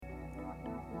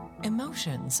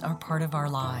Emotions are part of our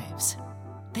lives.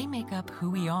 They make up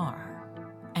who we are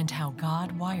and how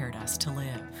God wired us to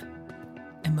live.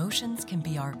 Emotions can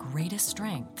be our greatest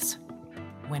strengths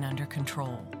when under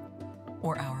control,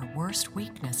 or our worst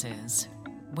weaknesses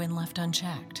when left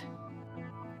unchecked.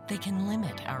 They can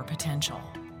limit our potential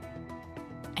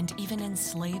and even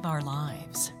enslave our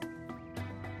lives.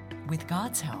 With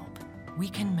God's help, we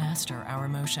can master our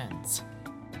emotions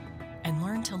and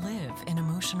learn to live in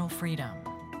emotional freedom.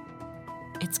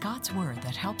 It's God's word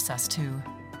that helps us to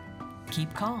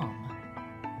keep calm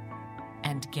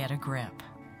and get a grip.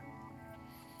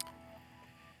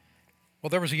 Well,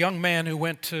 there was a young man who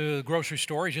went to the grocery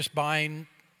store. He's just buying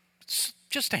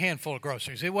just a handful of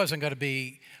groceries. It wasn't going to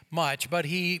be much, but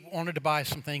he wanted to buy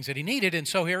some things that he needed. And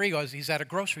so here he goes. He's at a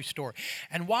grocery store.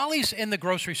 And while he's in the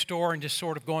grocery store and just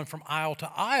sort of going from aisle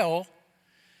to aisle,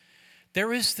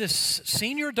 there is this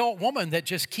senior adult woman that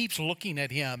just keeps looking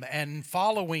at him and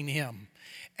following him.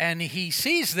 And he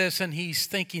sees this and he's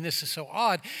thinking, this is so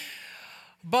odd.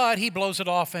 But he blows it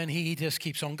off and he just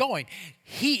keeps on going.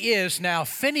 He is now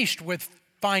finished with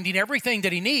finding everything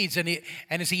that he needs. And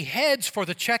as he heads for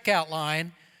the checkout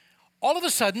line, all of a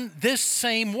sudden, this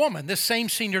same woman, this same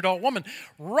senior adult woman,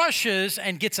 rushes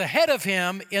and gets ahead of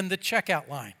him in the checkout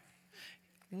line.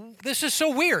 This is so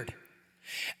weird.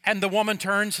 And the woman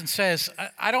turns and says,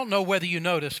 I don't know whether you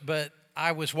noticed, but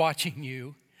I was watching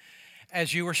you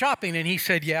as you were shopping. And he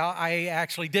said, yeah, I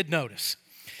actually did notice.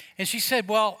 And she said,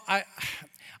 well, I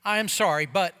am sorry,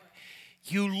 but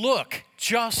you look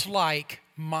just like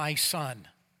my son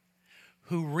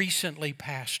who recently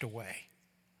passed away.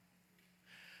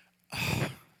 Oh,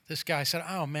 this guy said,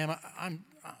 oh, ma'am,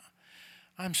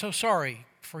 I'm so sorry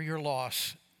for your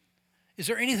loss. Is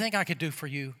there anything I could do for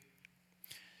you?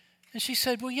 And she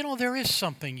said, well, there is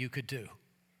something you could do.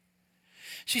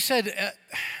 She said,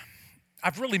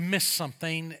 I've really missed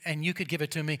something, and you could give it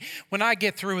to me. When I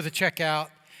get through with the checkout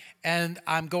and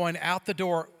I'm going out the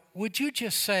door, would you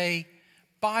just say,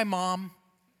 bye, Mom?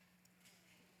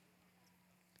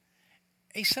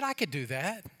 He said, I could do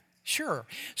that. Sure.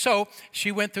 So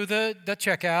she went through the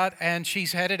checkout, and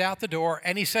she's headed out the door,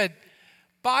 and he said,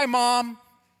 bye, Mom.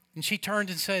 And she turned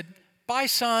and said, bye,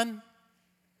 son,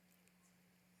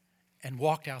 and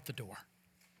walked out the door.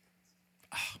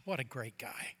 Oh, what a great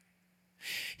guy.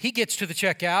 He gets to the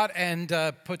checkout and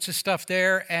puts his stuff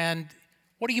there, and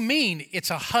what do you mean it's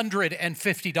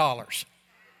 $150?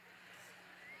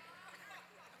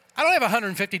 I don't have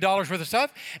 $150 worth of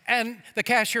stuff. And the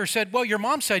cashier said, well, your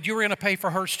mom said you were going to pay for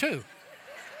hers too.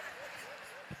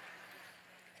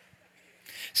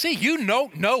 See, you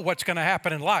don't know what's going to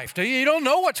happen in life, do you? You don't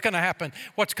know what's going to happen,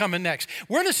 what's coming next.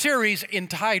 We're in a series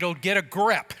entitled Get a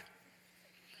Grip.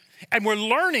 And we're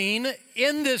learning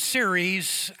in this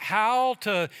series how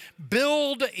to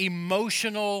build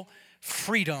emotional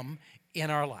freedom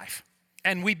in our life.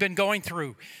 And we've been going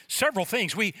through several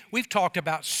things. We've talked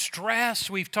about stress.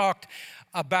 We've talked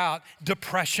about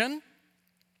depression.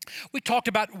 We talked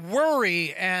about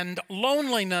worry and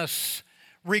loneliness,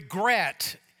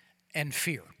 regret, and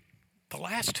fear. The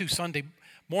last two Sunday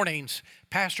mornings,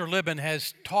 Pastor Libben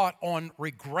has taught on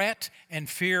regret and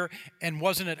fear, and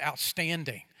wasn't it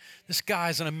outstanding? This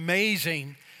guy's an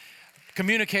amazing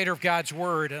communicator of God's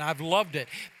word, and I've loved it.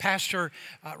 Pastor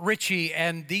Richie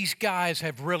and these guys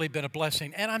have really been a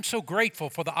blessing, and I'm so grateful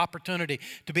for the opportunity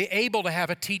to be able to have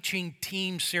a teaching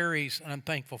team series, and I'm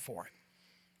thankful for it.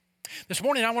 This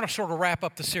morning, I want to sort of wrap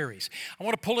up the series. I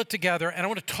want to pull it together, and I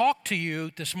want to talk to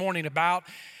you this morning about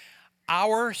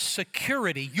our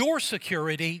security, your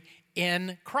security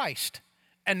in Christ.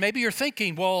 And maybe you're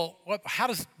thinking, well, what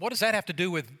does that have to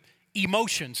do with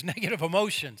emotions, negative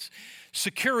emotions,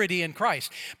 security in Christ?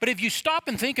 But if you stop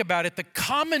and think about it, the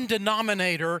common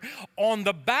denominator on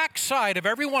the backside of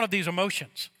every one of these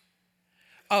emotions,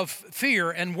 of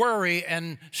fear and worry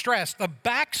and stress, the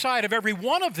backside of every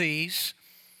one of these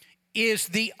is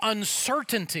the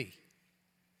uncertainty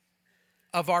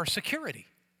of our security.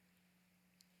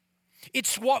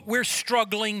 It's what we're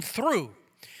struggling through.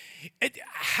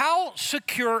 How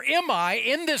secure am I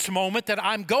in this moment that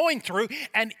I'm going through?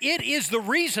 And it is the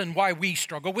reason why we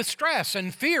struggle with stress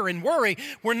and fear and worry.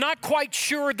 We're not quite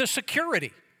sure of the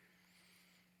security.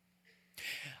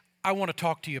 I want to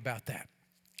talk to you about that.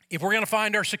 If we're going to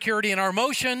find our security in our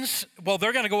emotions, well,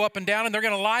 they're going to go up and down and they're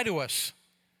going to lie to us.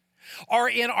 Or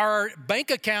in our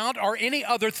bank account or any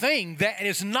other thing that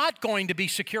is not going to be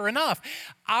secure enough.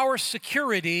 Our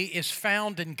security is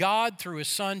found in God through His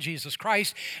Son, Jesus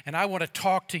Christ, and I want to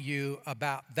talk to you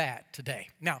about that today.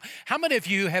 Now, how many of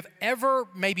you have ever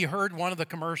maybe heard one of the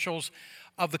commercials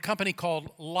of the company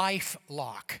called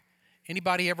LifeLock?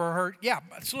 Anybody ever heard? Yeah,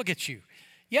 let's look at you.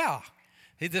 Yeah,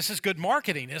 this is good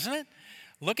marketing, isn't it?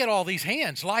 Look at all these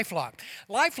hands, LifeLock.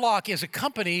 LifeLock is a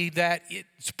company that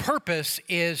its purpose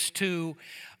is to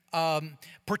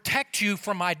protect you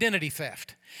from identity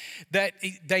theft. That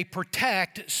they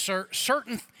protect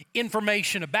certain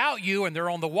information about you, and they're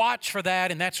on the watch for that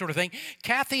and that sort of thing.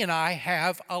 Kathy and I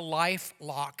have a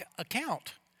LifeLock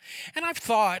account. And I've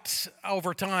thought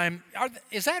over time,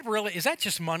 is that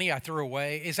just money I threw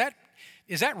away? Is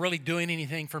that really doing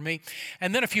anything for me?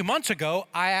 And then a few months ago,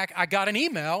 I got an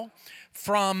email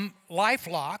from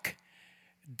LifeLock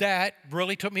that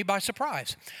really took me by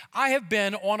surprise. I have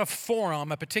been on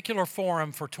a particular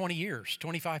forum for 20 years,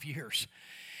 25 years.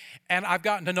 And I've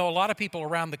gotten to know a lot of people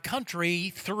around the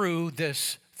country through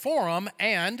this forum,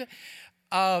 and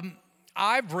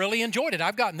I've really enjoyed it.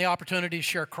 I've gotten the opportunity to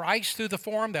share Christ through the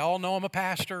forum. They all know I'm a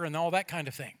pastor and all that kind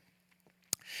of thing.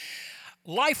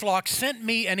 LifeLock sent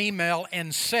me an email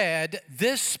and said,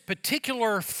 this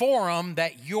particular forum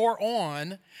that you're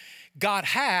on got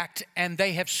hacked, and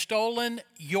they have stolen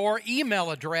your email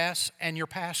address and your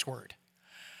password.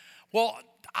 Well,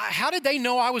 how did they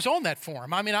know I was on that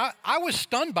forum? I mean, I was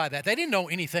stunned by that. They didn't know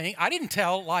anything. I didn't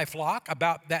tell LifeLock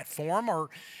about that forum.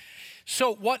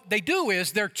 So what they do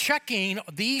is they're checking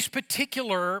these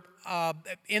particular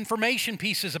information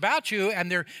pieces about you, and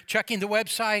they're checking the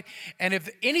website, and if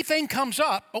anything comes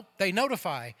up, they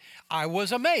notify. I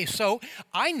was amazed. So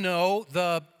I know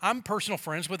I'm personal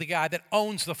friends with the guy that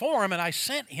owns the forum, and I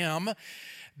sent him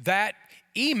that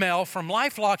email from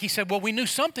LifeLock. He said, well, we knew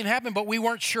something happened, but we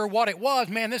weren't sure what it was.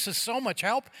 Man, this is so much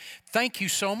help. Thank you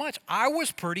so much. I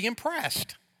was pretty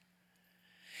impressed.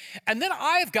 And then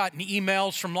I've gotten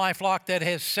emails from LifeLock that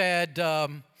has said,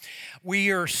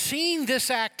 we are seeing this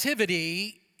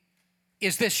activity.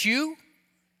 Is this you?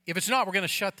 If it's not, we're going to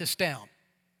shut this down.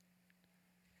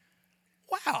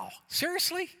 Wow,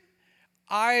 seriously?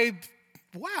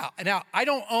 Wow. Now, I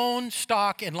don't own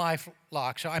stock in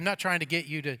LifeLock, so I'm not trying to get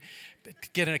you to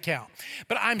get an account.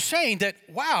 But I'm saying that,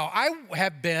 wow, I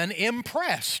have been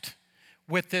impressed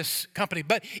with this company.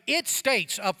 But it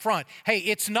states up front, hey,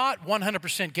 it's not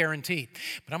 100% guaranteed.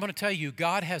 But I'm going to tell you,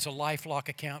 God has a LifeLock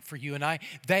account for you and I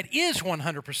that is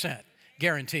 100%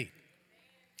 guaranteed.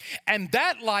 And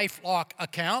that LifeLock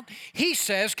account, he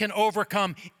says, can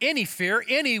overcome any fear,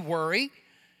 any worry,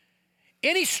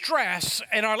 any stress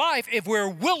in our life if we're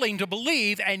willing to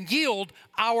believe and yield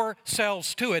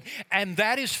ourselves to it. And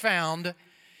that is found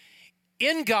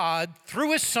in God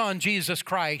through His Son, Jesus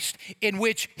Christ, in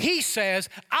which He says,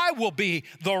 I will be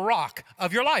the rock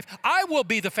of your life. I will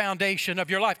be the foundation of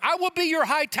your life. I will be your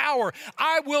high tower.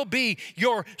 I will be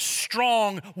your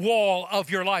strong wall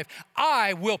of your life.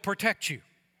 I will protect you.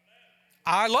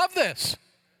 I love this.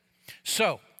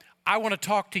 So, I want to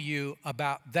talk to you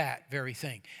about that very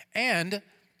thing. And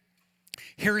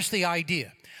here's the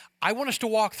idea. I want us to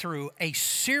walk through a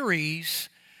series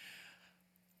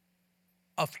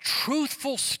of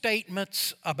truthful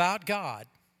statements about God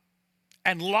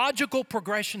and logical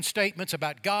progression statements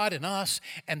about God and us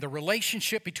and the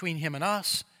relationship between Him and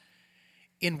us,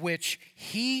 in which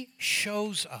He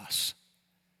shows us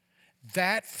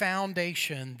that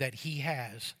foundation that He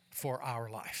has for our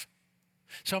life.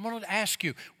 So I'm going to ask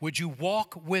you, would you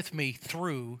walk with me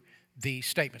through these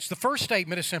statements? The first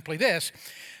statement is simply this,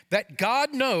 that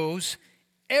God knows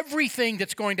everything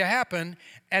that's going to happen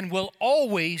and will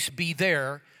always be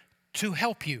there to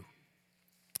help you.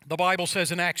 The Bible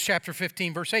says in Acts chapter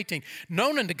 15, verse 18,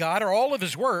 known unto God are all of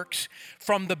His works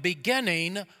from the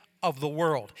beginning of the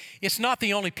world. It's not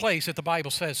the only place that the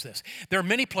Bible says this. There are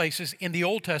many places in the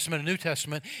Old Testament and New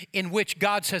Testament in which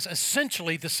God says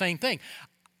essentially the same thing.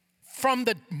 From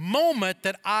the moment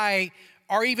that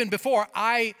or even before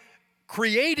I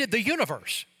created the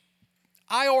universe,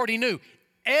 I already knew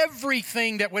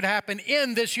everything that would happen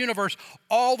in this universe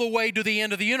all the way to the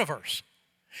end of the universe.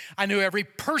 I knew every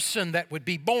person that would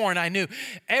be born. I knew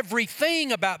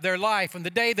everything about their life and the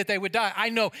day that they would die.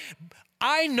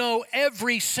 I know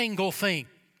every single thing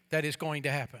that is going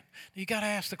to happen. You got to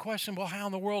ask the question, well, how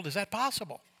in the world is that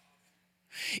possible?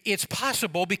 It's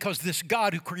possible because this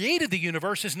God who created the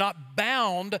universe is not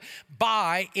bound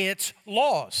by its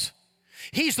laws.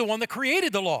 He's the one that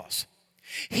created the laws.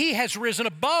 He has risen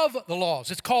above the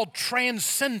laws. It's called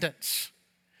transcendence.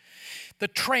 The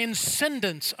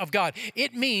transcendence of God.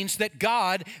 It means that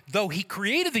God, though He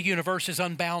created the universe, is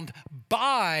unbound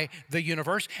by the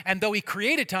universe, and though He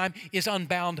created time, is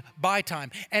unbound by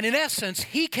time. And in essence,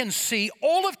 He can see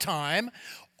all of time,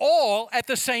 all at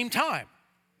the same time.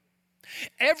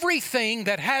 Everything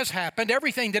that has happened,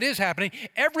 everything that is happening,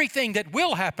 everything that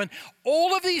will happen,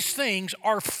 all of these things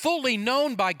are fully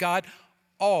known by God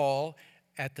all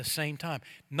at the same time.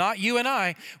 Not you and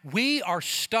I. We are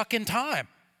stuck in time.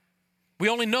 We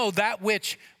only know that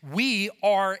which we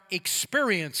are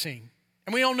experiencing.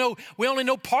 And we only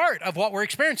know part of what we're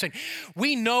experiencing.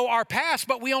 We know our past,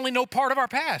 but we only know part of our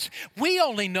past. We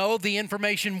only know the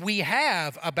information we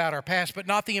have about our past, but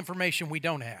not the information we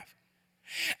don't have.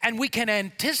 And we can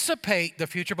anticipate the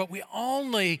future, but we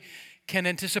only can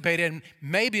anticipate it, and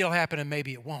maybe it'll happen and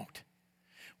maybe it won't.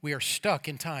 We are stuck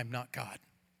in time, not God.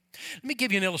 Let me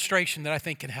give you an illustration that I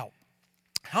think can help.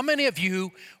 How many of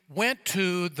you went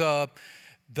to the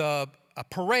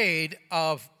parade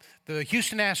of the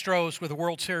Houston Astros with the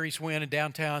World Series win in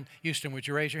downtown Houston? Would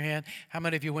you raise your hand? How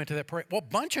many of you went to that parade? Well,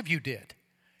 a bunch of you did.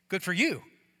 Good for you.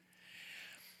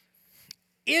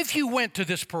 If you went to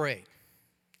this parade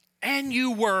and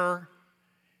you were,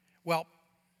 well,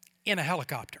 in a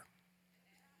helicopter,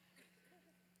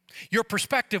 your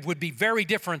perspective would be very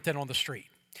different than on the street.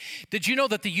 Did you know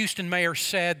that the Houston mayor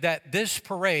said that this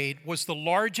parade was the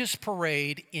largest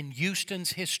parade in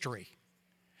Houston's history?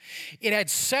 It had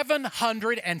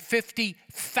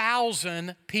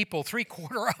 750,000 people,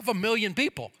 750,000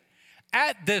 people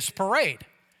at this parade,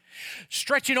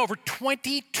 stretching over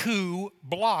 22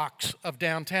 blocks of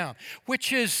downtown,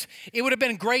 which is, it would have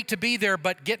been great to be there,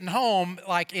 but getting home,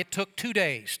 like it took 2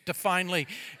 days to finally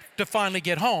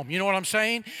get home. You know what I'm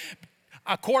saying?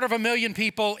 250,000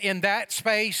 people in that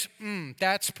space,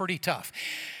 that's pretty tough.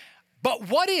 But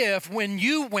what if when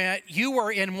you went, you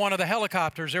were in one of the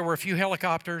helicopters? There were a few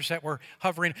helicopters that were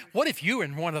hovering. What if you were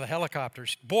in one of the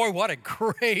helicopters? Boy, what a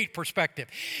great perspective.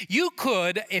 You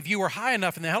could, if you were high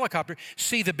enough in the helicopter,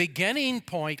 see the beginning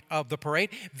point of the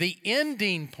parade, the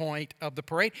ending point of the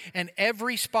parade, and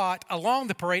every spot along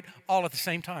the parade all at the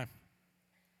same time.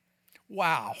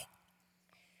 Wow.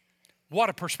 What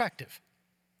a perspective.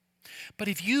 But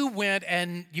if you went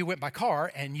by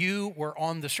car and you were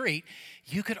on the street,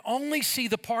 you could only see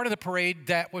the part of the parade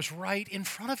that was right in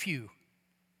front of you.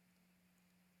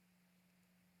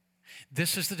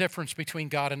 This is the difference between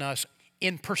God and us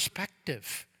in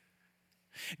perspective.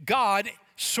 God,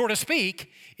 so to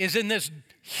speak, is in this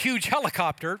huge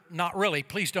helicopter, not really,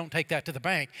 please don't take that to the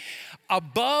bank,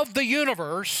 above the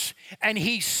universe, and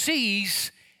he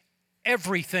sees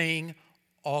everything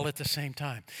all at the same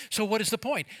time. So what is the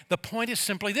point? The point is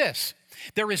simply this.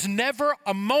 There is never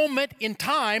a moment in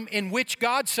time in which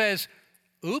God says,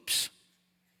 oops,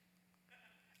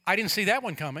 I didn't see that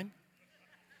one coming.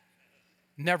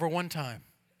 Never one time.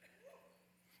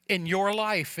 In your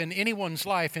life, in anyone's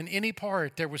life, in any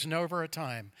part, there was never a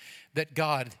time that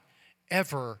God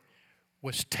ever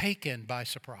was taken by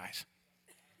surprise.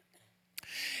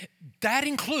 That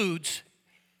includes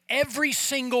every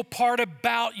single part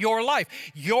about your life,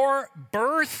 your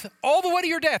birth, all the way to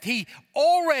your death. He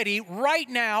already, right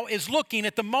now, is looking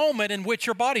at the moment in which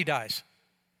your body dies.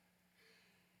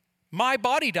 My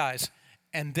body dies,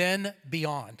 and then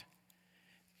beyond.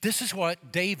 This is what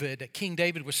King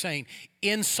David was saying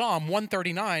in Psalm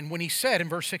 139 when he said in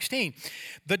verse 16,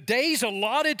 "The days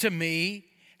allotted to me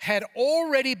had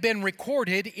already been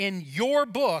recorded in your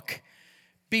book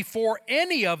before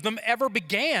any of them ever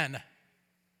began."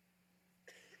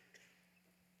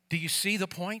 Do you see the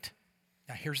point?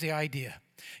 Now here's the idea.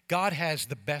 God has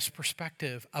the best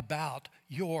perspective about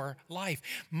your life,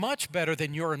 much better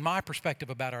than your and my perspective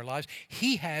about our lives.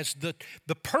 He has the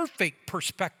perfect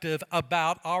perspective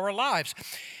about our lives.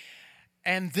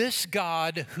 And this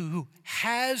God who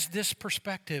has this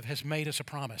perspective has made us a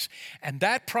promise. And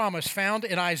that promise found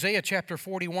in Isaiah chapter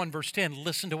 41, verse 10,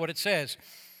 listen to what it says.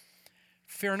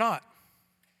 "Fear not,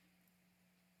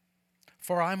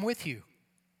 for I'm with you.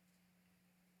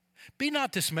 Be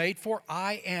not dismayed, for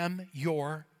I am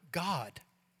your God.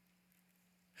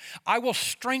 I will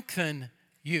strengthen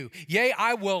you. Yea,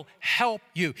 I will help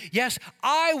you. Yes,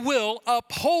 I will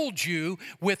uphold you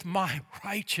with my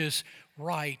righteous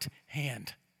right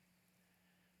hand."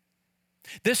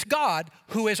 This God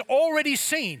who has already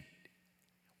seen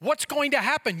what's going to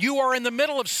happen. You are in the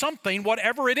middle of something,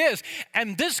 whatever it is.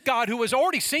 And this God who has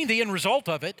already seen the end result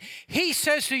of it, he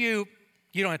says to you,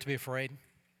 you don't have to be afraid.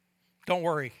 Don't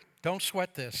worry. Don't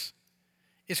sweat this.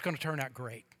 It's going to turn out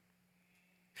great.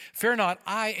 Fear not,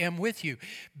 I am with you.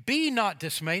 Be not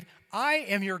dismayed. I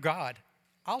am your God.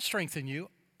 I'll strengthen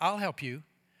you. I'll help you.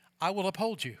 I will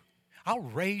uphold you. I'll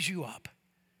raise you up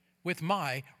with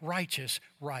my righteous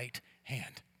right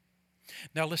hand.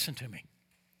 Now listen to me.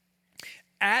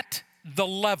 At the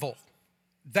level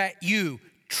that you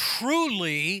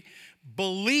truly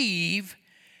believe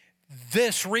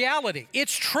this reality,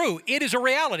 it's true, it is a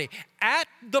reality. At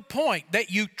the point that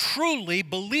you truly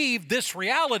believe this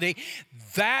reality,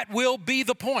 that will be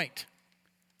the point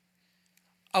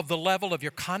of the level of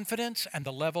your confidence and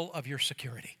the level of your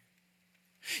security.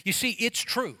 You see, it's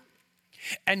true.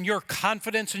 And your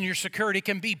confidence and your security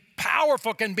can be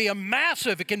powerful, can be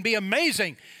massive, it can be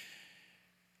amazing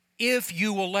if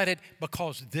you will let it,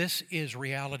 because this is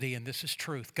reality and this is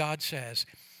truth. God says,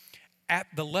 at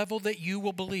the level that you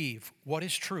will believe what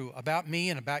is true about me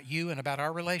and about you and about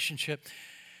our relationship,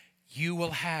 you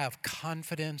will have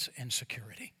confidence and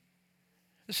security.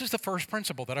 This is the first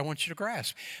principle that I want you to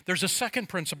grasp. There's a second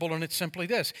principle, and it's simply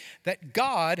this, that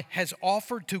God has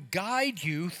offered to guide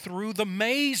you through the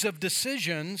maze of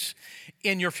decisions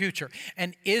in your future.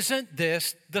 And isn't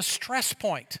this the stress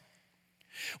point?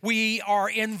 We are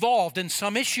involved in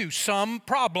some issue, some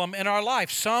problem in our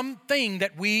life, something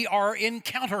that we are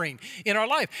encountering in our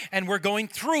life, and we're going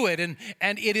through it, and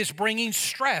it is bringing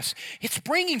stress. It's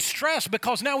bringing stress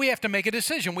because now we have to make a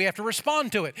decision. We have to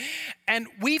respond to it, and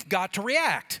we've got to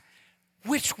react.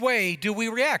 Which way do we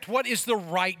react? What is the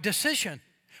right decision?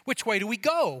 Which way do we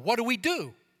go? What do we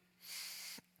do?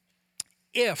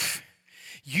 If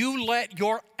you let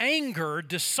your anger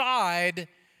decide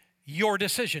your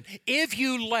decision, if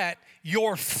you let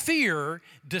your fear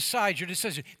decide your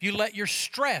decision, if you let your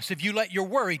stress, if you let your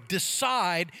worry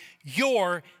decide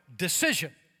your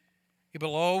decision, it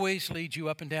will always lead you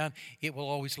up and down. It will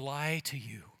always lie to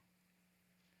you.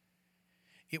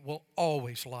 It will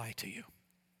always lie to you.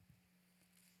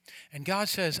 And God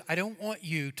says, I don't want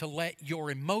you to let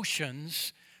your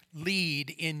emotions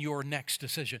lead in your next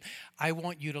decision. I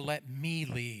want you to let me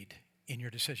lead in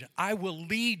your decision. I will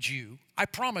lead you, I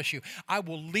promise you, I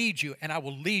will lead you, and I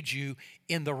will lead you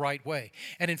in the right way.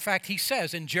 And in fact, he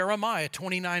says in Jeremiah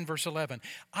 29, verse 11,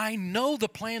 I know the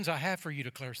plans I have for you,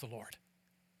 declares the Lord.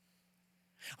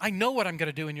 I know what I'm going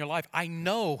to do in your life. I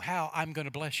know how I'm going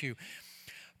to bless you.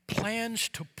 Plans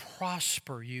to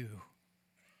prosper you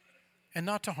and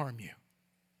not to harm you.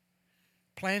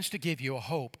 Plans to give you a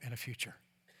hope and a future.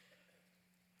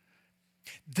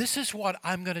 This is what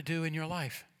I'm going to do in your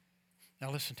life. Now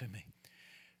listen to me.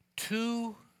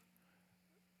 To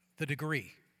the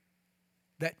degree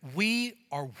that we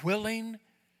are willing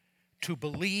to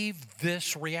believe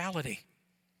this reality,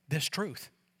 this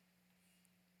truth,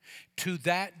 to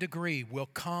that degree will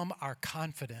come our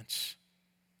confidence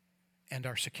and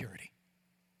our security.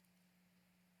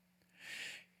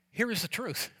 Here is the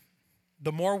truth.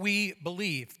 The more we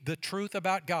believe the truth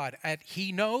about God, that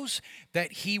He knows,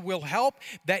 that He will help,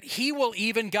 that He will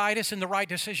even guide us in the right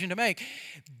decision to make,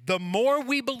 the more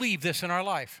we believe this in our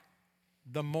life,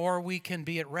 the more we can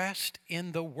be at rest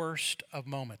in the worst of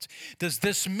moments. Does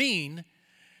this mean,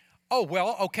 oh,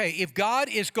 well, okay, if God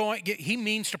is going, He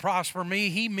means to prosper me,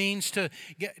 He means to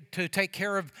take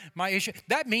care of my issue,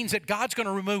 that means that God's going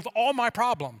to remove all my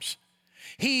problems.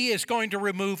 He is going to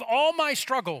remove all my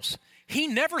struggles. He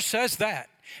never says that.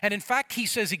 And in fact, He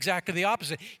says exactly the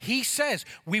opposite. He says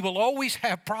we will always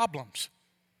have problems.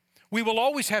 We will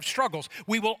always have struggles.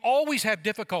 We will always have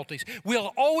difficulties.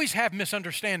 We'll always have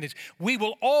misunderstandings. We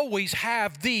will always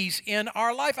have these in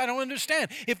our life. I don't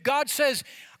understand. If God says,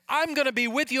 I'm going to be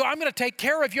with you, I'm going to take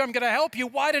care of you, I'm going to help you,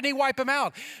 why didn't He wipe them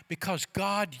out? Because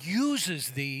God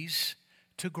uses these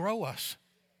to grow us,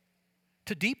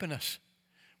 to deepen us.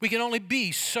 We can only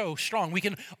be so strong. We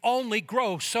can only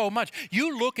grow so much.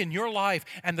 You look in your life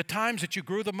and the times that you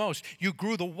grew the most, you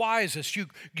grew the wisest, you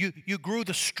grew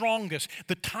the strongest.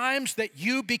 The times that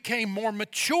you became more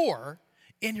mature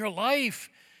in your life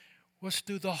was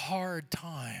through the hard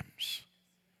times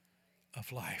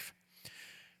of life.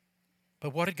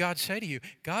 But what did God say to you?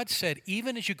 God said,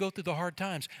 even as you go through the hard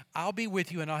times, I'll be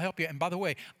with you and I'll help you. And by the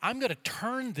way, I'm going to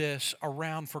turn this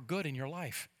around for good in your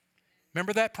life.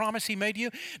 Remember that promise He made you?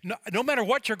 No matter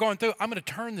what you're going through, I'm going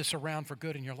to turn this around for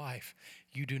good in your life.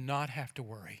 You do not have to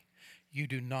worry. You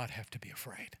do not have to be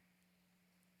afraid.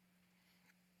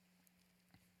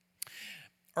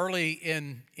 Early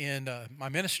in my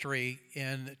ministry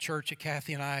in the church that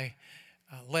Kathy and I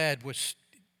led was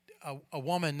a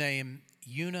woman named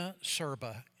Una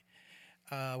Serba.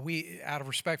 We, out of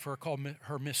respect for her, called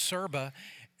her Miss Serba,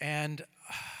 and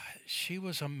she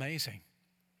was amazing.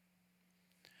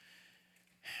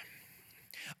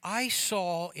 I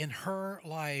saw in her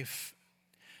life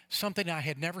something I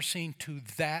had never seen to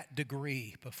that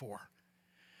degree before.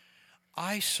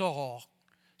 I saw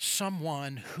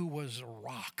someone who was a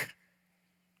rock.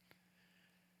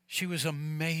 She was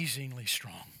amazingly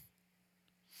strong.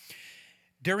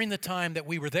 During the time that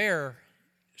we were there,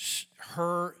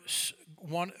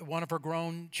 one of her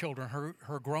grown children,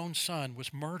 her grown son,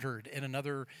 was murdered in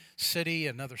another city,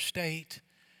 another state.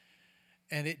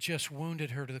 And it just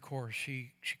wounded her to the core.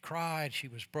 She cried. She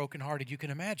was brokenhearted, you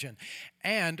can imagine.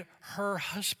 And her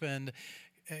husband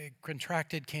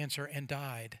contracted cancer and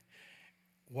died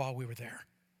while we were there.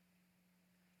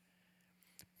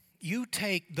 You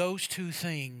take those two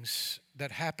things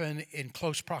that happen in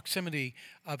close proximity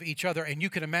of each other, and you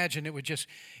can imagine it would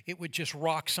just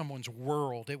rock someone's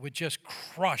world. It would just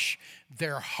crush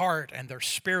their heart and their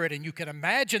spirit, and you can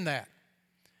imagine that.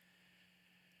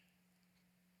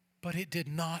 But it did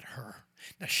not her.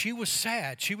 Now, she was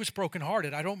sad. She was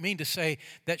brokenhearted. I don't mean to say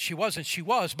that she wasn't. She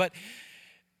was, but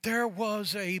there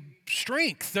was a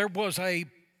strength. There was a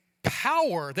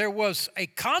power. There was a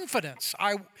confidence.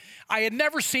 I had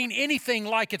never seen anything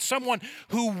like it. Someone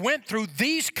who went through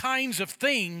these kinds of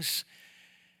things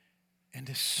and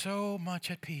is so much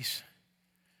at peace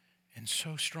and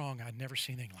so strong. I'd never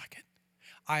seen anything like it.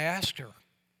 I asked her,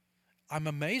 I'm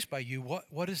amazed by you.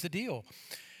 What is the deal?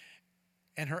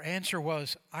 And her answer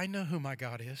was, I know who my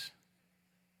God is.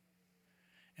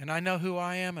 And I know who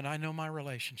I am, and I know my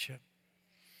relationship.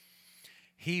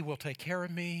 He will take care of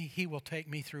me. He will take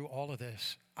me through all of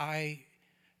this. I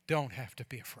don't have to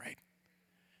be afraid.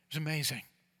 It was amazing.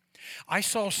 I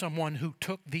saw someone who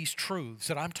took these truths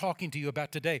that I'm talking to you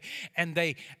about today, and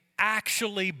they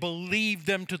actually believed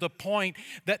them to the point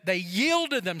that they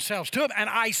yielded themselves to them, and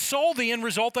I saw the end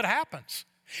result that happens.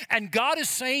 And God is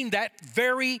saying that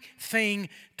very thing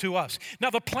to us. Now,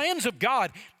 the plans of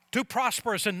God to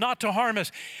prosper us and not to harm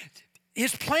us,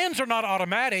 His plans are not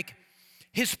automatic.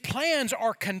 His plans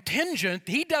are contingent.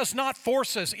 He does not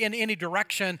force us in any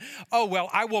direction. Oh, well,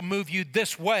 I will move you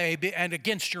this way and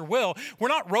against your will. We're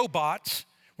not robots.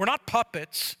 We're not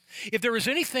puppets. If there is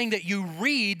anything that you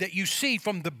read, that you see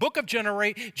from the book of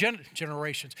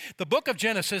Generations, the book of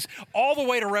Genesis, all the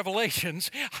way to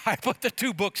Revelations, I put the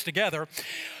two books together.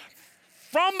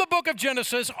 From the book of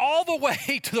Genesis all the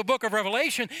way to the book of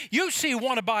Revelation, you see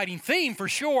one abiding theme for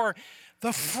sure,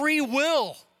 the free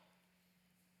will.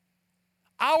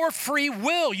 Our free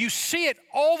will, you see it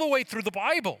all the way through the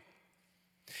Bible.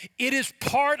 It is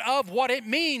part of what it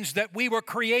means that we were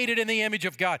created in the image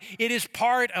of God. It is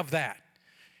part of that.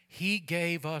 He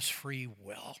gave us free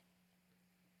will.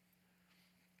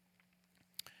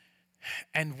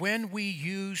 And when we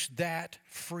use that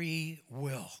free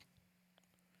will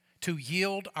to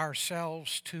yield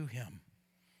ourselves to Him,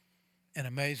 an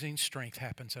amazing strength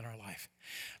happens in our life.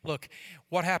 Look,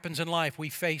 what happens in life? We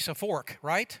face a fork,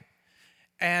 right?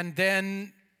 And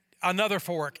then another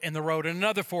fork in the road, and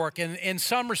another fork. And in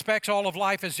some respects, all of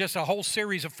life is just a whole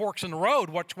series of forks in the road.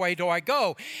 Which way do I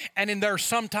go? And there are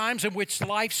some times in which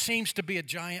life seems to be a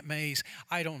giant maze.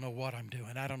 I don't know what I'm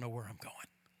doing. I don't know where I'm going.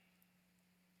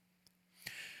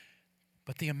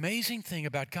 But the amazing thing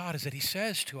about God is that He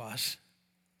says to us,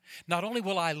 not only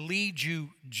will I lead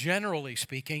you generally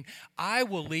speaking, I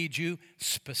will lead you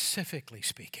specifically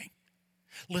speaking.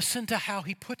 Listen to how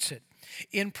He puts it.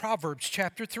 In Proverbs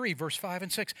chapter 3, verse 5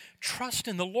 and 6, trust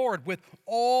in the Lord with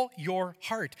all your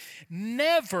heart.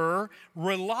 Never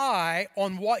rely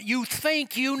on what you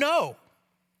think you know.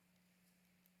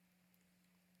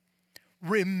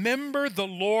 Remember the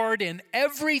Lord in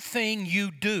everything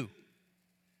you do,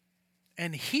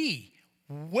 and He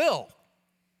will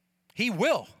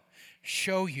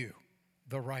show you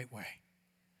the right way.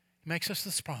 He makes us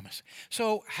this promise.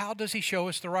 So how does He show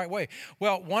us the right way?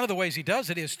 Well, one of the ways He does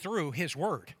it is through His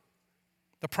Word.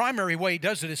 The primary way He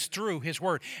does it is through His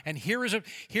Word. And here is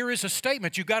a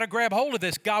statement. You've got to grab hold of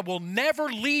this. God will never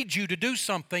lead you to do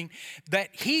something that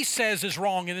He says is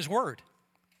wrong in His Word.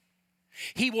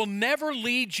 He will never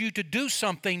lead you to do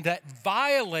something that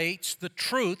violates the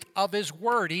truth of His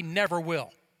Word. He never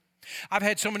will. I've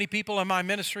had so many people in my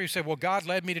ministry who say, well, God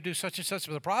led me to do such and such.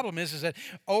 But the problem is that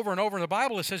over and over in the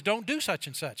Bible it says, don't do such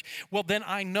and such. Well, then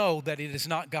I know that it is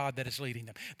not God that is leading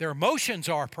them. Their emotions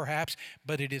are perhaps,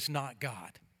 but it is not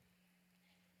God.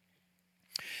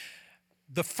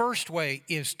 The first way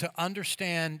is to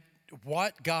understand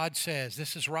what God says.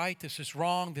 This is right, this is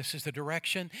wrong, this is the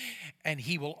direction, and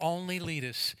He will only lead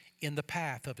us in the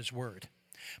path of His Word.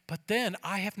 But then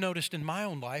I have noticed in my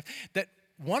own life that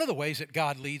one of the ways that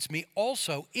God leads me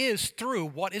also is through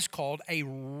what is called a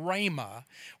rhema,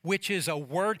 which is a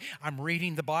word. I'm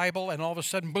reading the Bible and all of a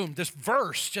sudden, boom, this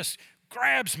verse just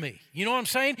grabs me. You know what I'm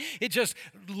saying? It just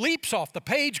leaps off the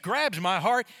page, grabs my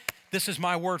heart. This is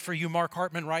my word for you, Mark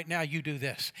Hartman, right now, you do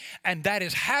this. And that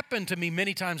has happened to me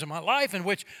many times in my life in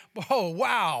which, oh,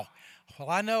 wow.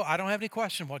 Well, I know I don't have any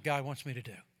question what God wants me to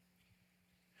do.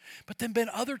 But then been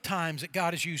other times that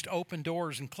God has used open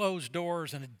doors and closed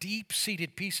doors and a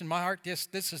deep-seated peace in my heart. This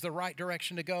is the right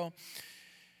direction to go.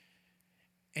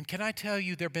 And can I tell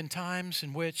you, there have been times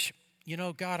in which, you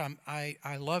know, God, I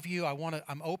love you. I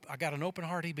got an open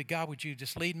heart, but God, would you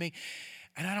just lead me?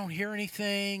 and I don't hear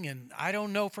anything, and I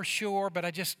don't know for sure, but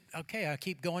I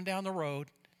keep going down the road.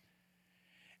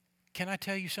 Can I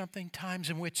tell you something? Times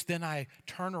in which then I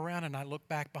turn around and I look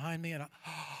back behind me and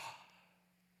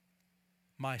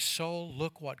my soul,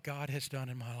 look what God has done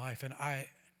in my life. And I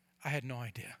had no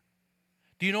idea.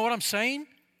 Do you know what I'm saying?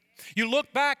 You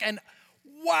look back and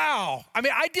wow. I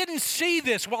mean, I didn't see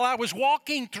this while I was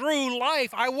walking through life.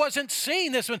 I wasn't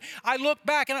seeing this when I look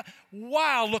back and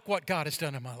wow, look what God has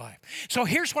done in my life. So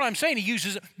here's what I'm saying. He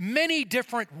uses many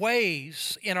different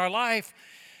ways in our life.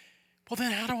 Well,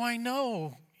 then how do I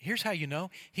know? Here's how you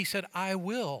know. He said, I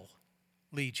will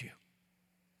lead you.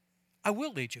 I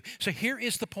will lead you. So here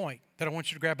is the point that I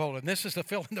want you to grab hold of. And this is the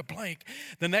fill in the blank.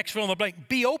 The next fill in the blank.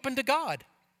 Be open to God.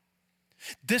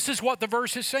 This is what the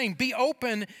verse is saying. Be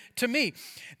open to me.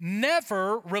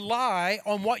 Never rely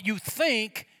on what you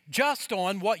think, just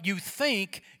on what you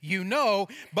think you know,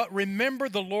 but remember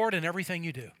the Lord in everything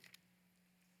you do.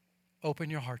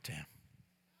 Open your heart to Him.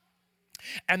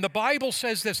 And the Bible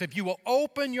says this, if you will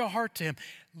open your heart to Him,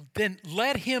 then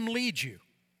let Him lead you.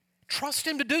 Trust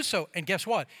Him to do so. And guess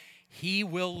what? He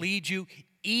will lead you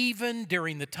even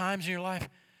during the times in your life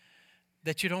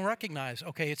that you don't recognize.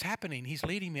 Okay, it's happening. He's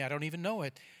leading me. I don't even know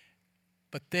it.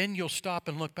 But then you'll stop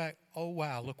and look back. Oh,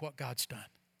 wow, look what God's done.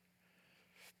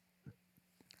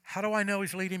 How do I know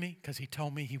He's leading me? Because He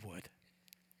told me He would.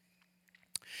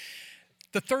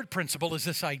 The third principle is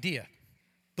this idea.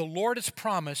 The Lord has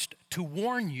promised to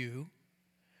warn you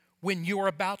when you're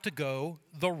about to go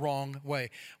the wrong way.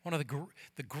 One of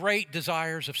the great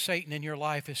desires of Satan in your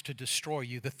life is to destroy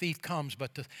you. The thief comes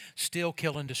but to steal,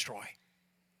 kill, and destroy.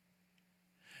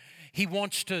 He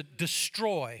wants to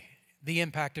destroy the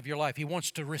impact of your life. He wants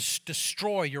to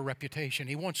destroy your reputation.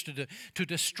 He wants to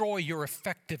destroy your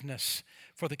effectiveness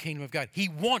for the kingdom of God. He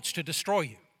wants to destroy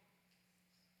you.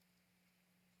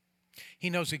 He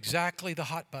knows exactly the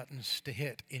hot buttons to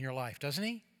hit in your life, doesn't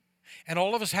He? And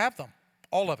all of us have them.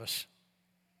 All of us.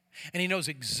 And He knows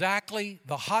exactly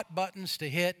the hot buttons to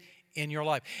hit in your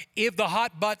life. If the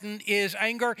hot button is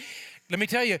anger, let me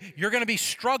tell you, you're going to be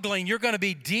struggling. You're going to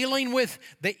be dealing with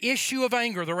the issue of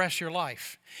anger the rest of your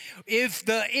life. If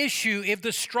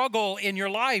the struggle in your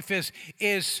life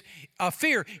is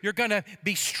fear, you're going to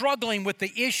be struggling with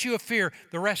the issue of fear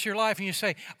the rest of your life. And you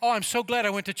say, oh, I'm so glad I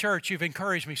went to church. You've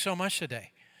encouraged me so much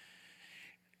today.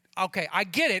 Okay, I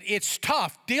get it. It's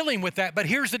tough dealing with that, but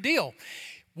here's the deal.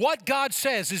 What God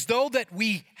says is though that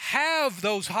we have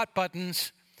those hot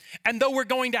buttons, and though we're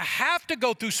going to have to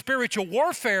go through spiritual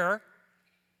warfare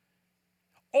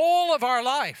all of our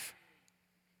life,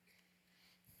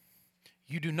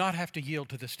 you do not have to yield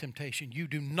to this temptation. You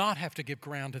do not have to give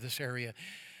ground to this area.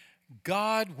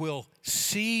 God will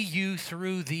see you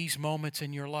through these moments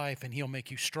in your life, and He'll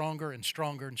make you stronger and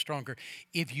stronger and stronger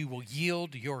if you will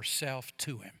yield yourself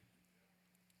to Him.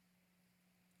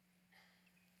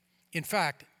 In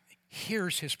fact,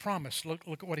 here's His promise. Look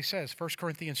at what He says. 1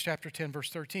 Corinthians chapter 10, verse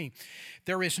 13.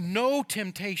 There is no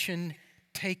temptation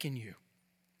taken you,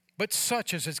 but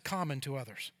such as is common to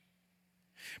others.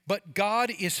 But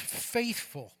God is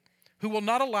faithful, who will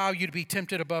not allow you to be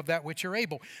tempted above that which you're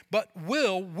able, but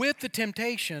will, with the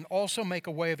temptation, also make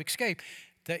a way of escape,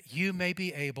 that you may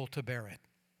be able to bear it.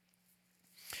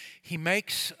 He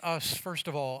makes us, first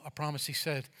of all, a promise. He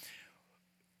said,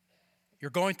 you're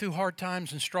going through hard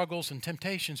times and struggles and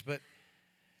temptations, but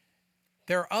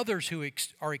there are others who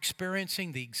are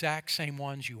experiencing the exact same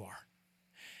ones you are.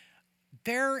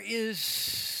 There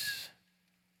is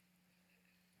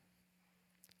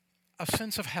a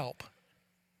sense of help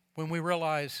when we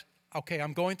realize, okay,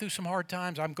 I'm going through some hard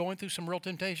times, I'm going through some real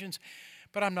temptations,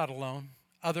 but I'm not alone.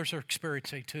 Others are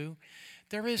experiencing too.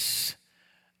 There is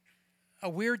a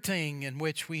weird thing in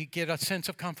which we get a sense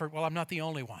of comfort. Well, I'm not the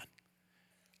only one.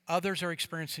 Others are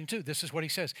experiencing too. This is what He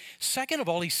says. Second of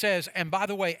all, He says, and by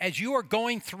the way, as you are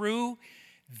going through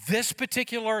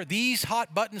these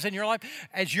hot buttons in your life,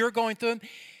 as you're going through them,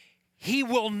 He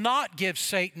will not give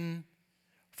Satan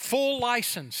full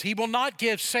license. He will not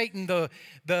give Satan the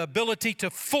ability to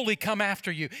fully come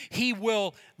after you. He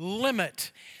will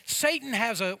limit. Satan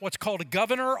has what's called a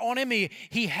governor on him.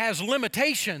 He has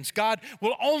limitations. God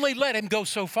will only let him go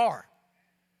so far.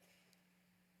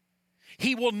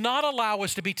 He will not allow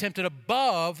us to be tempted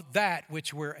above that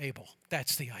which we're able.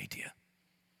 That's the idea.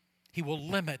 He will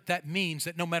limit. That means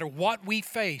that no matter what we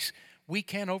face, we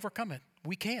can overcome it.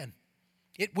 We can.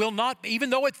 It will not, even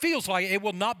though it feels like it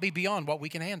will not be beyond what we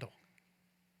can handle.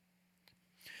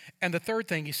 And the third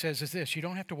thing He says is this: you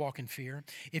don't have to walk in fear.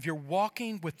 If you're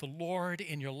walking with the Lord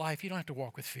in your life, you don't have to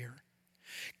walk with fear.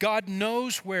 God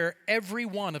knows where every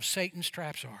one of Satan's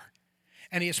traps are.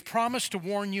 And he has promised to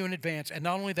warn you in advance. And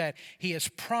not only that, he has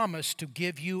promised to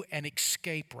give you an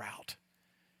escape route.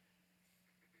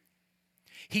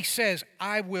 He says,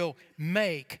 I will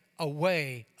make a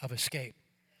way of escape.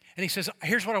 And he says,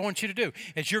 here's what I want you to do.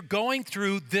 As you're going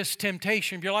through this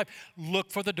temptation of your life, look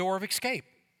for the door of escape.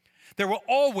 There will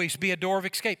always be a door of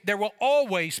escape. There will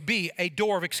always be a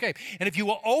door of escape. And if you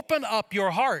will open up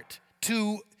your heart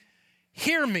to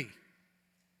hear me,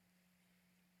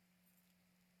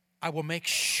 I will make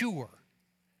sure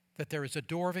that there is a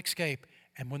door of escape.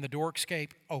 And when the door of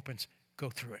escape opens, go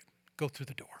through it. Go through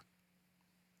the door.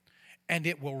 And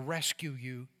it will rescue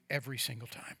you every single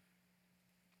time.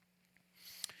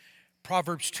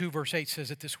 Proverbs 2 verse 8 says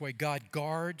it this way, God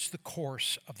guards the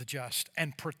course of the just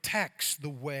and protects the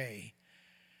way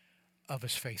of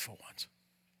his faithful ones.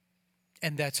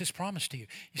 And that's his promise to you.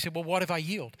 You say, well, what if I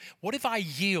yield? What if I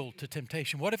yield to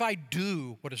temptation? What if I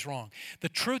do what is wrong? The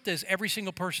truth is every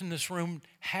single person in this room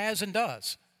has and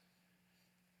does.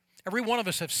 Every one of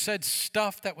us have said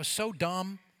stuff that was so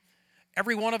dumb.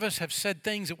 Every one of us have said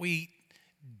things that we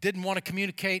didn't want to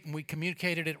communicate and we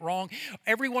communicated it wrong.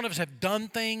 Every one of us have done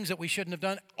things that we shouldn't have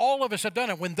done. All of us have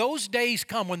done it. When those days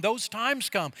come, when those times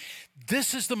come,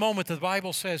 this is the moment that the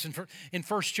Bible says in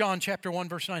 1 John chapter 1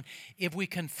 verse 9, if we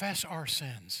confess our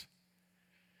sins,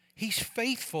 he's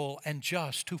faithful and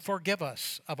just to forgive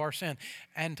us of our sin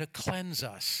and to cleanse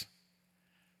us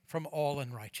from all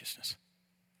unrighteousness.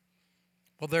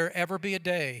 Will there ever be a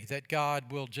day that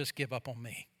God will just give up on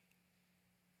me?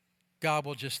 God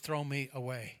will just throw me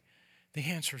away? The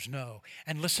answer is no.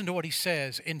 And listen to what he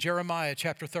says in Jeremiah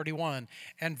chapter 31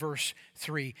 and verse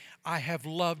 3. I have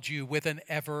loved you with an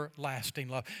everlasting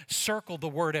love. Circle the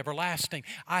word everlasting.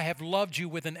 I have loved you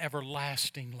with an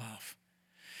everlasting love.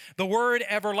 The word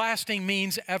everlasting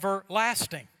means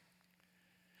everlasting.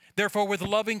 Therefore, with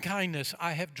loving kindness,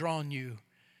 I have drawn you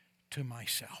to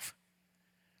myself.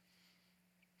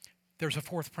 There's a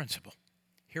fourth principle.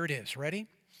 Here it is. Ready?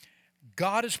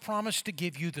 God has promised to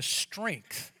give you the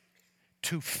strength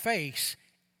to face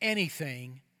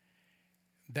anything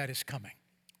that is coming.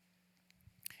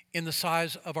 In the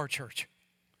size of our church,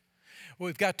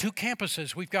 we've got 2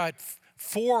 campuses. We've got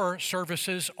 4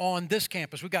 services on this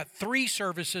campus. We've got 3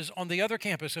 services on the other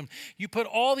campus. And you put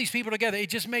all these people together, it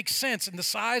just makes sense. In the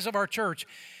size of our church,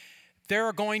 there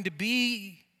are going to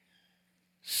be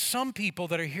some people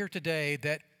that are here today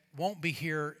that won't be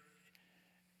here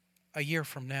a year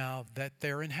from now, that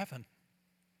they're in heaven.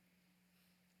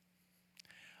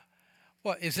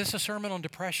 What, is this a sermon on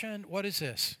depression? What is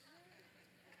this?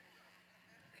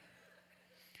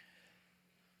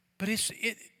 But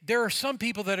there are some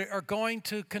people that are going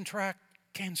to contract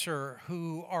cancer,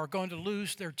 who are going to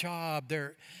lose their job. You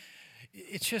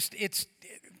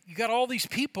got all these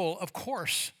people, of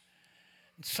course.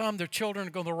 Some, their children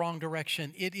are going the wrong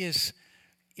direction. It's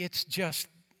just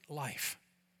life.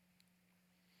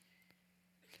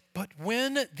 But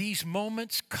when these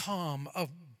moments come of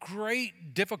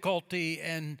great difficulty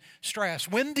and stress,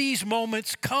 when these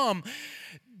moments come,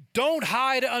 don't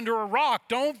hide under a rock.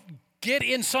 Don't get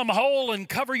in some hole and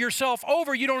cover yourself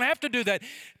over. You don't have to do that.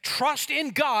 Trust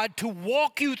in God to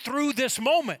walk you through this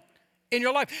moment in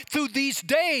your life, through these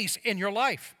days in your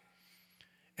life.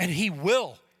 And He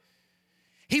will.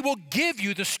 He will give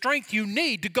you the strength you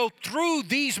need to go through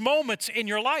these moments in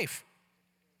your life.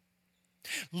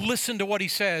 Listen to what he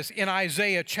says in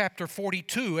Isaiah chapter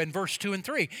 42 and verse 2 and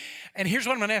 3. And here's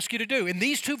what I'm going to ask you to do. In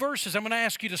these 2 verses, I'm going to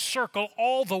ask you to circle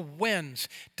all the whens,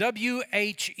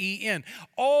 W-H-E-N,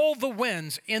 all the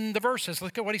whens in the verses.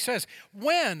 Look at what he says.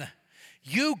 When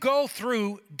you go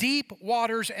through deep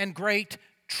waters and great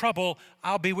trouble,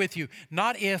 I'll be with you.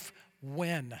 Not if,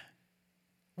 when.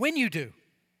 When you do.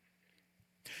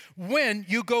 When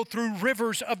you go through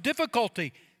rivers of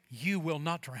difficulty, you will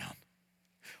not drown.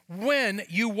 When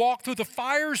you walk through the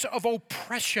fires of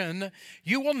oppression,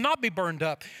 you will not be burned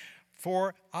up,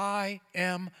 for I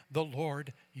am the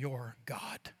Lord your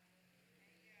God.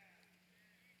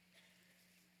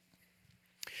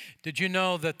 Did you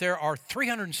know that there are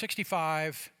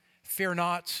 365 fear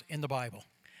nots in the Bible?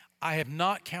 I have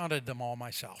not counted them all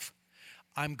myself.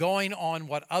 I'm going on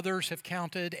what others have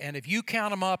counted, and if you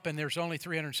count them up and there's only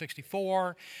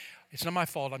 364, it's not my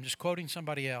fault. I'm just quoting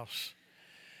somebody else.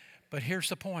 But here's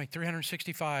the point,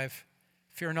 365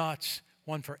 fear nots,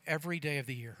 one for every day of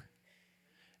the year.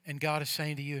 And God is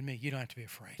saying to you and me, you don't have to be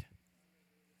afraid.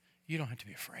 You don't have to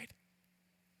be afraid.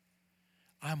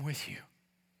 I'm with you.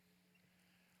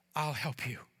 I'll help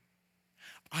you.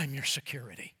 I'm your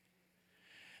security.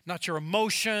 Not your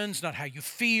emotions, not how you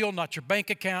feel, not your bank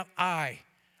account. I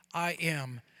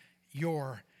am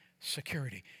your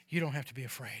security. You don't have to be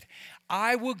afraid.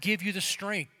 I will give you the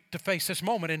strength to face this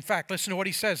moment. In fact, listen to what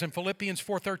he says in Philippians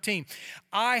 4:13.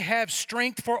 I have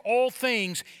strength for all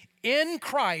things in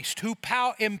Christ who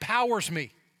empowers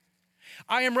me.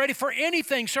 I am ready for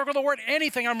anything. Circle the word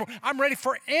anything. I'm ready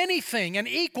for anything and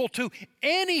equal to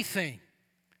anything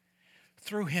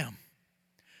through him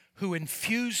who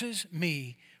infuses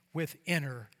me with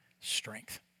inner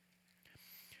strength.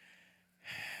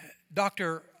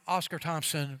 Dr. Oscar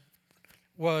Thompson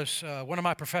was one of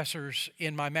my professors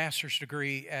in my master's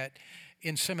degree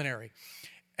in seminary.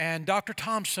 And Dr.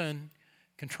 Thompson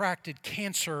contracted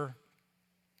cancer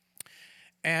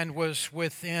and was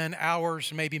within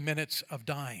hours, maybe minutes of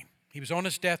dying. He was on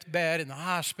his deathbed in the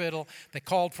hospital. They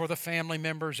called for the family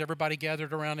members. Everybody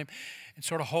gathered around him and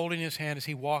sort of holding his hand as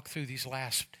he walked through these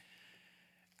last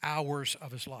hours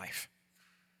of his life.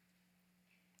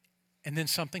 And then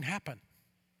something happened.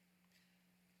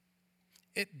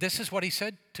 This is what he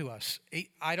said to us.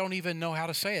 I don't even know how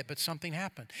to say it, but something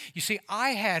happened. You see,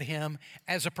 I had him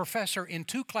as a professor in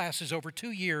 2 classes over 2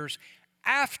 years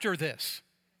after this.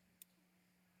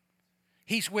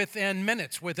 He's within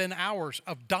minutes, within hours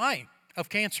of dying of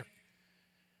cancer.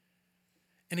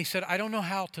 And he said, I don't know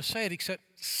how to say it, except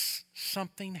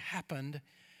something happened.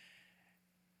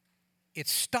 It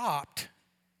stopped,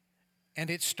 and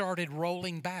it started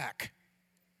rolling back.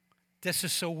 This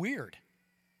is so weird.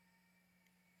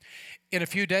 In a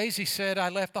few days, he said, I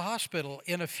left the hospital.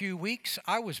 In a few weeks,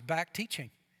 I was back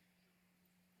teaching.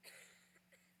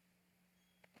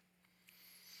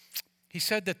 He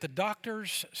said that the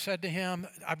doctors said to him,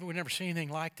 we've never seen anything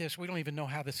like this. We don't even know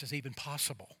how this is even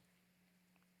possible.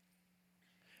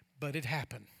 But it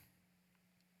happened.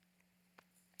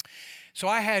 So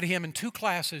I had him in 2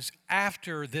 classes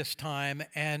after this time,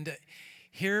 and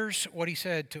here's what he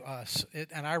said to us.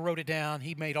 And I wrote it down.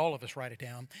 He made all of us write it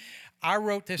down. I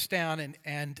wrote this down,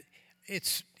 and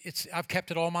I've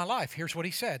kept it all my life. Here's what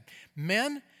he said.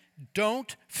 Men,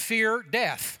 don't fear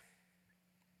death.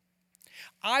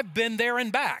 I've been there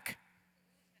and back.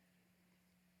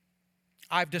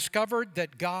 I've discovered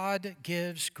that God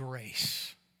gives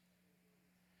grace.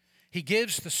 He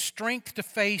gives the strength to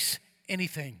face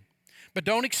anything. But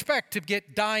don't expect to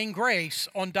get dying grace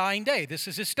on dying day. This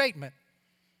is his statement.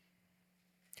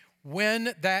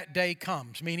 When that day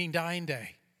comes, meaning dying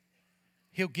day,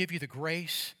 he'll give you the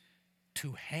grace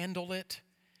to handle it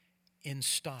in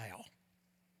style.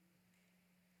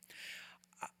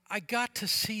 I got to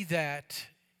see that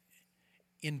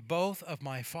in both of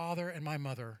my father and my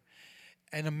mother.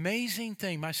 An amazing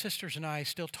thing, my sisters and I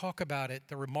still talk about it,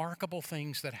 the remarkable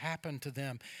things that happened to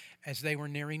them as they were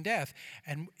nearing death.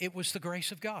 And it was the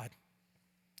grace of God.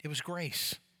 It was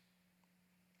grace.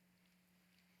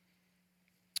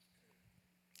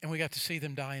 And we got to see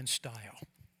them die in style.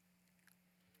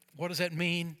 What does that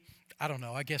mean? I don't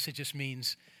know. I guess it just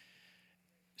means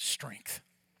strength.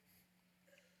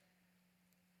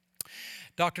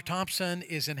 Dr. Thompson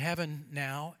is in heaven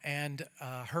now, and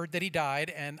heard that he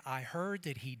died, and I heard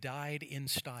that he died in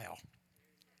style.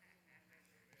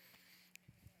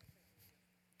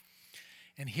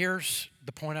 And here's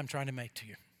the point I'm trying to make to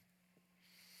you.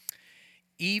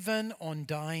 Even on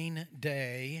dying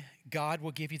day, God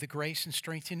will give you the grace and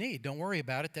strength you need. Don't worry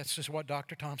about it. That's just what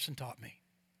Dr. Thompson taught me.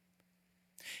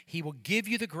 He will give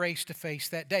you the grace to face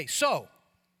that day. So,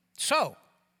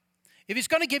 if he's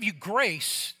going to give you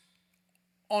grace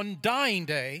on dying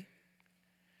day,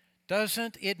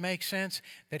 doesn't it make sense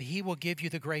that he will give you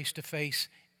the grace to face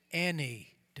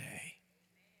any day?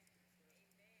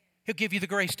 He'll give you the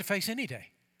grace to face any day.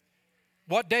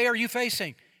 What day are you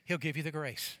facing? He'll give you the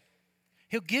grace.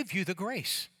 He'll give you the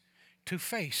grace to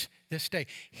face this day.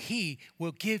 He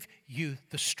will give you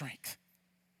the strength.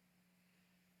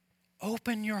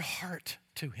 Open your heart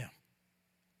to him.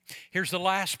 Here's the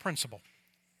last principle.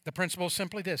 The principle is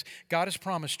simply this. God has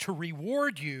promised to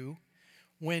reward you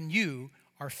when you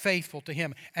are faithful to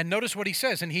him. And notice what he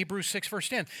says in Hebrews 6 verse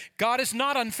 10. God is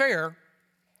not unfair.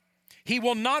 He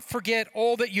will not forget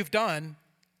all that you've done,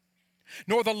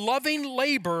 nor the loving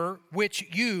labor which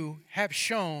you have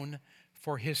shown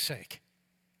for his sake.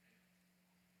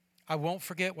 I won't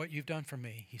forget what you've done for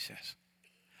me, he says.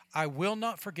 I will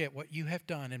not forget what you have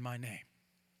done in my name.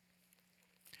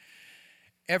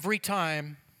 Every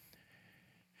time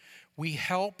we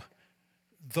help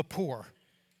the poor,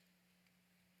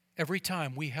 every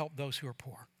time we help those who are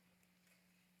poor,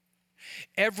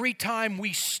 every time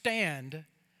we stand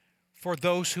for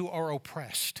those who are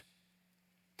oppressed,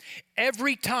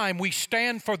 every time we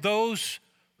stand for those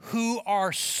who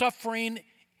are suffering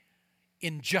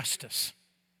injustice,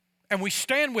 and we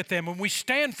stand with them and we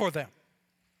stand for them,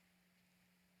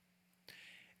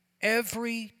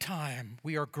 Every time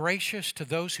we are gracious to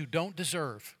those who don't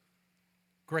deserve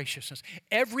graciousness,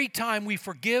 every time we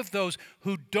forgive those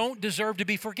who don't deserve to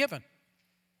be forgiven,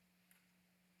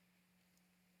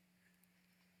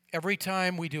 every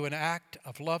time we do an act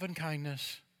of love and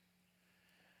kindness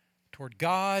toward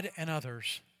God and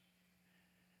others,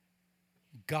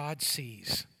 God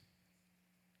sees.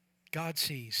 God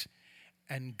sees,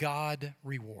 and God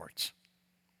rewards.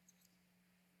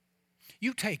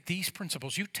 You take these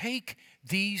principles, you take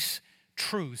these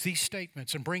truths, these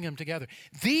statements, and bring them together.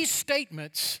 These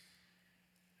statements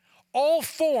all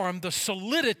form the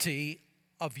solidity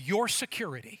of your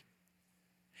security.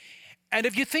 And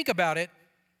if you think about it,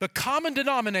 the common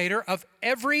denominator of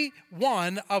every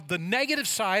one of the negative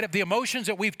side of the emotions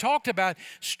that we've talked about,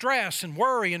 stress and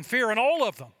worry and fear and all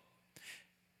of them,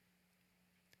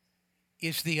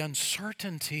 is the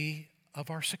uncertainty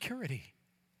of our security.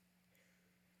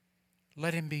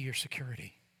 Let Him be your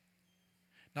security.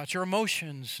 Not your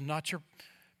emotions, not your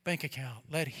bank account.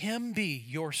 Let Him be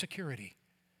your security.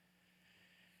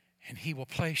 And He will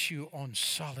place you on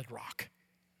solid rock,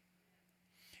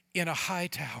 in a high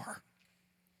tower,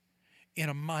 in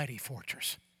a mighty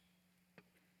fortress.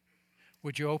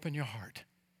 Would you open your heart?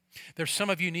 There's some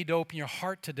of you need to open your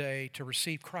heart today to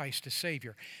receive Christ as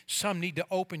Savior. Some need to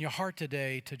open your heart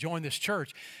today to join this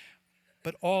church.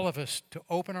 But all of us to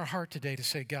open our heart today to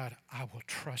say, God, I will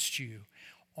trust you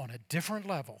on a different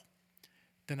level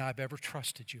than I've ever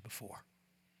trusted you before.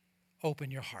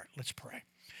 Open your heart. Let's pray.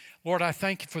 Lord, I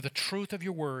thank you for the truth of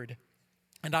your word.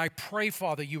 And I pray,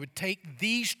 Father, you would take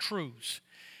these truths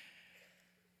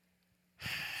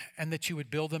and that you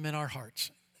would build them in our hearts,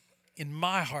 in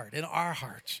my heart, in our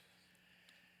hearts.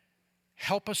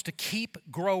 Help us to keep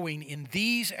growing in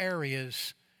these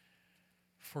areas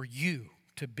for you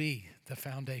to be the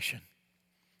foundation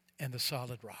and the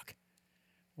solid rock.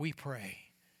 We pray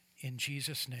in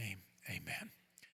Jesus' name, amen.